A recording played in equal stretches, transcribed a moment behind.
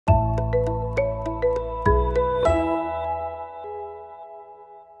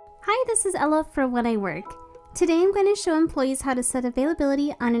Hi, this is Ella for When I Work. Today I'm going to show employees how to set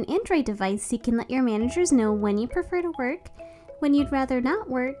availability on an Android device so you can let your managers know when you prefer to work, when you'd rather not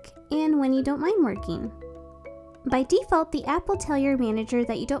work, and when you don't mind working. By default, the app will tell your manager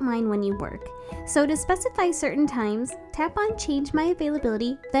that you don't mind when you work. So to specify certain times, tap on Change My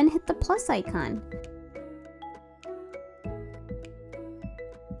Availability, then hit the plus icon.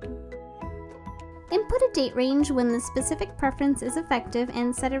 Input a date range when the specific preference is effective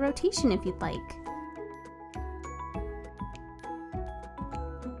and set a rotation if you'd like.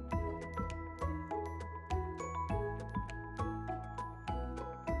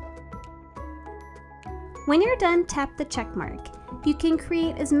 When you're done, tap the check mark. You can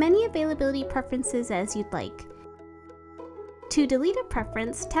create as many availability preferences as you'd like. To delete a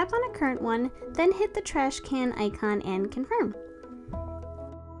preference, tap on a current one, then hit the trash can icon and confirm.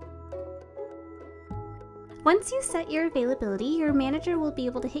 Once you set your availability, your manager will be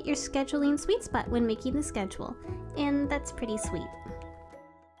able to hit your scheduling sweet spot when making the schedule, and that's pretty sweet.